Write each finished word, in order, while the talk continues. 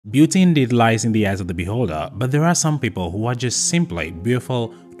Beauty indeed lies in the eyes of the beholder, but there are some people who are just simply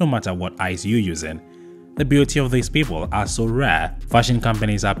beautiful no matter what eyes you're using. The beauty of these people are so rare, fashion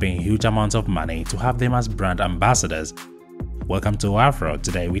companies are paying huge amounts of money to have them as brand ambassadors. Welcome to Afro.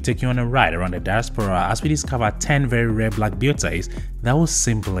 Today we take you on a ride around the diaspora as we discover 10 very rare black beauties that will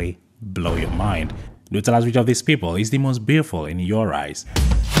simply blow your mind. Do tell us which of these people is the most beautiful in your eyes.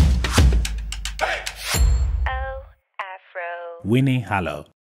 Oh, Afro. Winnie Harlow.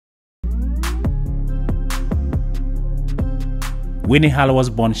 Winnie Harlow was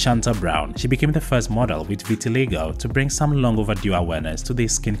born Shanta Brown. She became the first model with vitiligo to bring some long overdue awareness to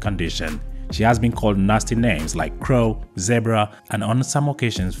this skin condition. She has been called nasty names like crow, zebra, and on some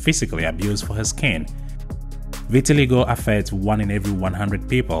occasions physically abused for her skin. Vitiligo affects 1 in every 100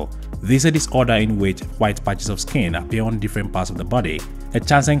 people. This is a disorder in which white patches of skin appear on different parts of the body. A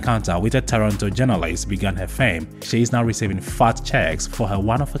chance encounter with a Toronto journalist began her fame. She is now receiving fat checks for her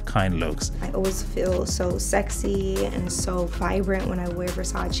one-of-a-kind looks. I always feel so sexy and so vibrant when I wear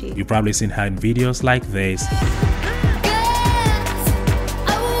Versace. You've probably seen her in videos like this.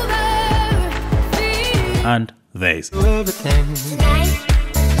 And this.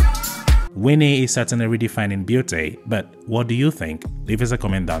 Winnie is certainly redefining beauty, but what do you think? Leave us a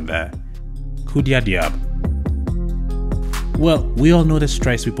comment down there. Khoudia Diop. Well, we all know the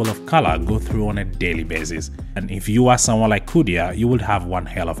stress people of color go through on a daily basis, and if you are someone like Khoudia, you would have one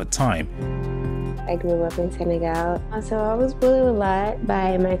hell of a time. I grew up in Senegal, so I was bullied a lot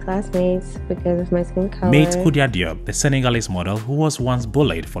by my classmates because of my skin color. Meet Khoudia Diop, the Senegalese model who was once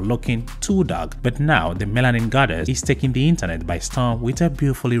bullied for looking too dark, but now the melanin goddess is taking the internet by storm with her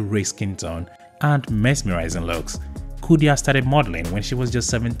beautifully rich skin tone and mesmerizing looks. Khoudia started modeling when she was just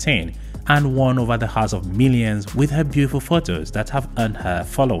 17 and won over the hearts of millions with her beautiful photos that have earned her a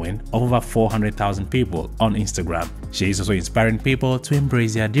following of over 400,000 people on Instagram. She is also inspiring people to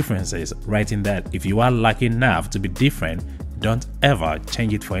embrace their differences, writing that if you are lucky enough to be different, don't ever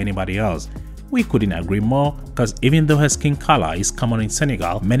change it for anybody else. We couldn't agree more, because even though her skin color is common in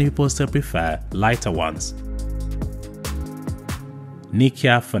Senegal, many people still prefer lighter ones.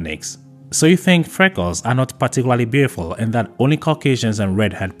 Nikia Phoenix. So you think freckles are not particularly beautiful and that only Caucasians and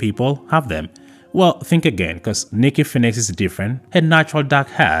red-haired people have them? Well, think again, because Nikia Phoenix is different. Her natural dark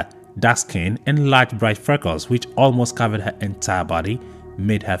hair, dark skin, and large bright freckles which almost covered her entire body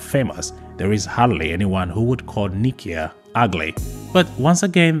made her famous. There is hardly anyone who would call Nikia ugly. But once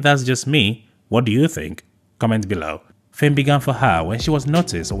again, that's just me. What do you think? Comment below. Fame began for her when she was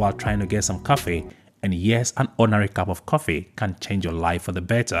noticed while trying to get some coffee. And yes, an ordinary cup of coffee can change your life for the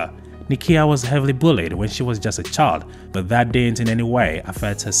better. Nikia was heavily bullied when she was just a child, but that didn't in any way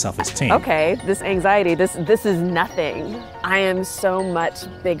affect her self-esteem. Okay, this anxiety, this is nothing. I am so much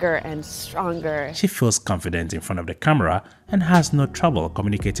bigger and stronger. She feels confident in front of the camera and has no trouble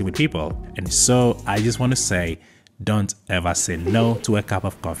communicating with people. And so I just want to say, don't ever say no to a cup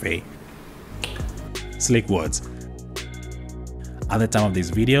of coffee. Slick words. At the time of this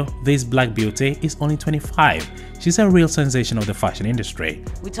video, this black beauty is only 25. She's a real sensation of the fashion industry.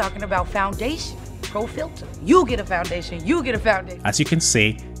 We're talking about foundation, pro filter. You get a foundation, you get a foundation. As you can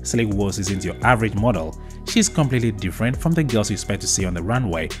see, Slick Woods isn't your average model. She's completely different from the girls you expect to see on the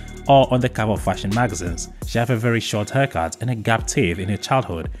runway or on the cover of fashion magazines. She has a very short haircut and a gap teeth in her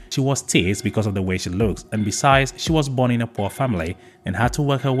childhood. She was teased because of the way she looks, and besides, she was born in a poor family and had to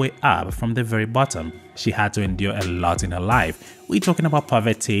work her way up from the very bottom. She had to endure a lot in her life. We're talking about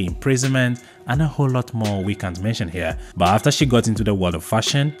poverty, imprisonment, and a whole lot more we can't mention here. But after she got into the world of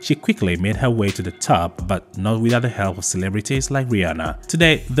fashion, she quickly made her way to the top, but not without the help of celebrities like Rihanna.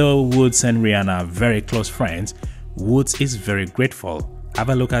 Today, though Woods and Rihanna are very close friends, Woods is very grateful. Have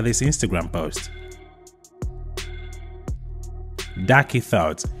a look at this Instagram post. Darky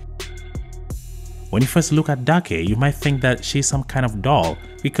Thoughts. When you first look at Darky, you might think that she's some kind of doll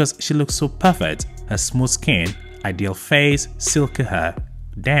because she looks so perfect. Her smooth skin, ideal face, silky hair.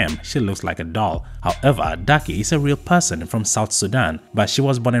 Damn, she looks like a doll. However, Darky is a real person from South Sudan, but she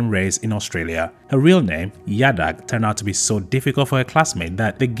was born and raised in Australia. Her real name, Yadak, turned out to be so difficult for her classmate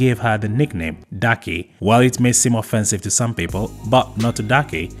that they gave her the nickname Darky. While it may seem offensive to some people, but not to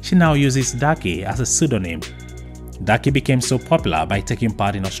Darky, she now uses Darky as a pseudonym. Darky became so popular by taking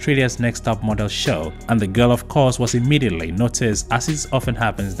part in Australia's Next Top Model show, and the girl of course was immediately noticed, as it often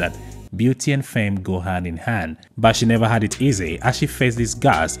happens that beauty and fame go hand in hand. But she never had it easy as she faced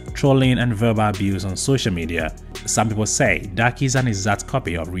disgust, trolling and verbal abuse on social media. Some people say Darky is an exact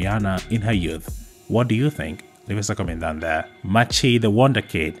copy of Rihanna in her youth. What do you think? Leave us a comment down there. Machi the Wonder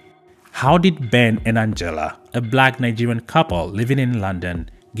Kid. How did Ben and Angela, a black Nigerian couple living in London,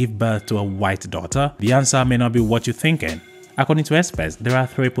 give birth to a white daughter? The answer may not be what you're thinking. According to experts, there are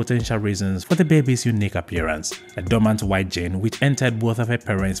 3 potential reasons for the baby's unique appearance: a dormant white gene which entered both of her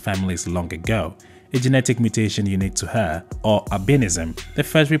parents' families long ago, a genetic mutation unique to her, or albinism. The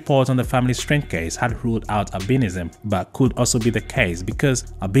first report on the family strength case had ruled out albinism, but could also be the case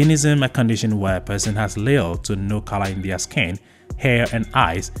because albinism, a condition where a person has little to no color in their skin, hair and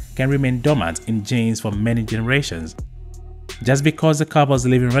eyes, can remain dormant in genes for many generations. Just because the couple's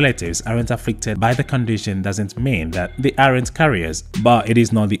living relatives aren't afflicted by the condition doesn't mean that they aren't carriers, but it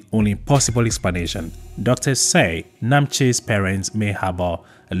is not the only possible explanation. Doctors say Namche's parents may harbor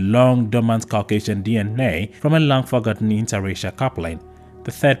a long dormant Caucasian DNA from a long-forgotten interracial coupling.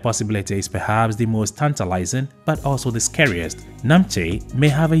 The third possibility is perhaps the most tantalizing, but also the scariest. Namche may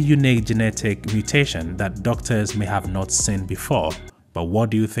have a unique genetic mutation that doctors may have not seen before. But what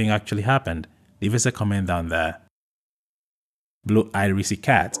do you think actually happened? Leave us a comment down there. Blue-eyed Rissy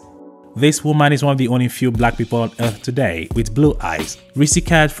Cat. This woman is one of the only few black people on earth today with blue eyes. Rissy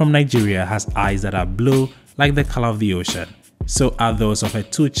Cat from Nigeria has eyes that are blue like the color of the ocean. So are those of her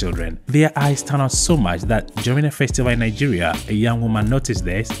 2 children. Their eyes stand out so much that during a festival in Nigeria, a young woman noticed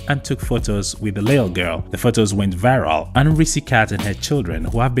this and took photos with the little girl. The photos went viral, and Rissy Cat and her children,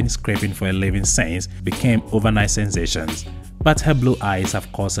 who have been scraping for a living since, became overnight sensations. But her blue eyes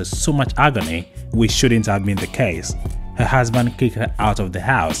have caused her so much agony, which shouldn't have been the case. Her husband kicked her out of the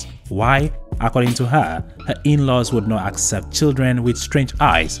house. Why? According to her, her in-laws would not accept children with strange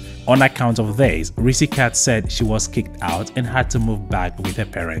eyes. On account of this, Rissy Cat said she was kicked out and had to move back with her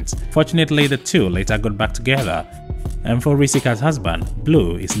parents. Fortunately, the two later got back together. And for Rissy Cat's husband,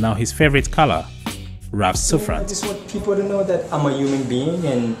 blue is now his favorite color. Ralph Souffrant. I just want people to know that I'm a human being,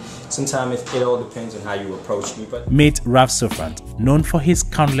 and sometimes it all depends on how you approach me. But meet Ralph Souffrant, known for his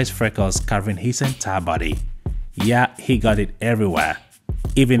countless freckles covering his entire body. Yeah, he got it everywhere.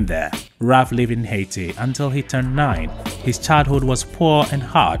 Even there, Ralph lived in Haiti until he turned 9. His childhood was poor and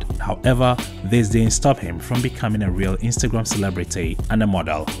hard. However, this didn't stop him from becoming a real Instagram celebrity and a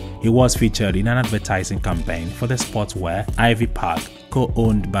model. He was featured in an advertising campaign for the sportswear Ivy Park,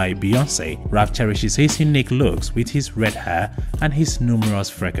 co-owned by Beyonce. Ralph cherishes his unique looks with his red hair and his numerous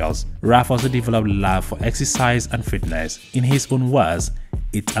freckles. Ralph also developed love for exercise and fitness. In his own words,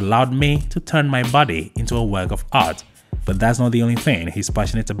 "It allowed me to turn my body into a work of art." But that's not the only thing he's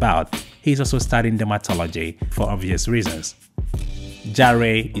passionate about. He's also studying dermatology for obvious reasons.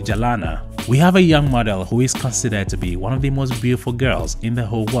 Jare Ijalana. We have a young model who is considered to be one of the most beautiful girls in the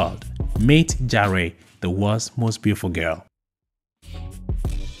whole world. Meet Jare, the world's most beautiful girl.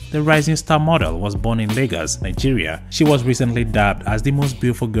 The rising star model was born in Lagos, Nigeria. She was recently dubbed as the most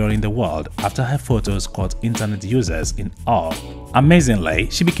beautiful girl in the world after her photos caught internet users in awe. Amazingly,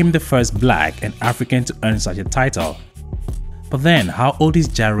 she became the first black and African to earn such a title. But then, how old is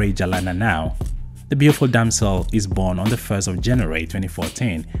Jare Jalana now? The beautiful damsel is born on the 1st of January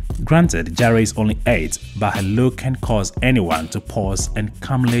 2014. Granted, Jare is only 8, but her look can cause anyone to pause and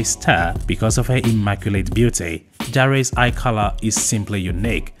calmly stare because of her immaculate beauty. Jare's eye color is simply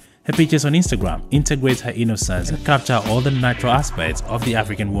unique. Her pictures on Instagram integrate her innocence and capture all the natural aspects of the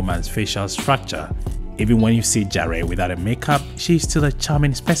African woman's facial structure. Even when you see Jare without a makeup, she is still a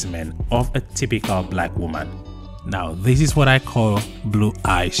charming specimen of a typical black woman. Now, this is what I call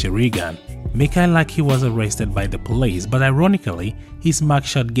blue-eye Sherigan. Make like he was arrested by the police, but ironically, his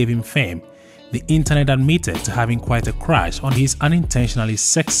mugshot gave him fame. The internet admitted to having quite a crush on his unintentionally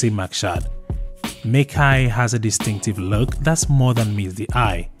sexy mugshot. Mekai has a distinctive look that's more than meets the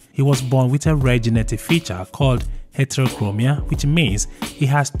eye. He was born with a rare genetic feature called heterochromia, which means he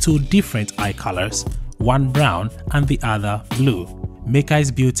has 2 different eye colors, one brown and the other blue.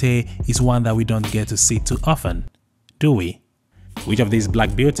 Mekai's beauty is one that we don't get to see too often, do we? Which of these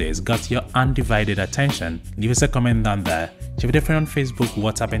black beauties got your undivided attention? Leave us a comment down there. Share with a friend on Facebook,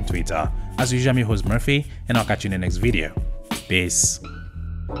 WhatsApp and Twitter. As usual, I'm your host Murphy, and I'll catch you in the next video. Peace.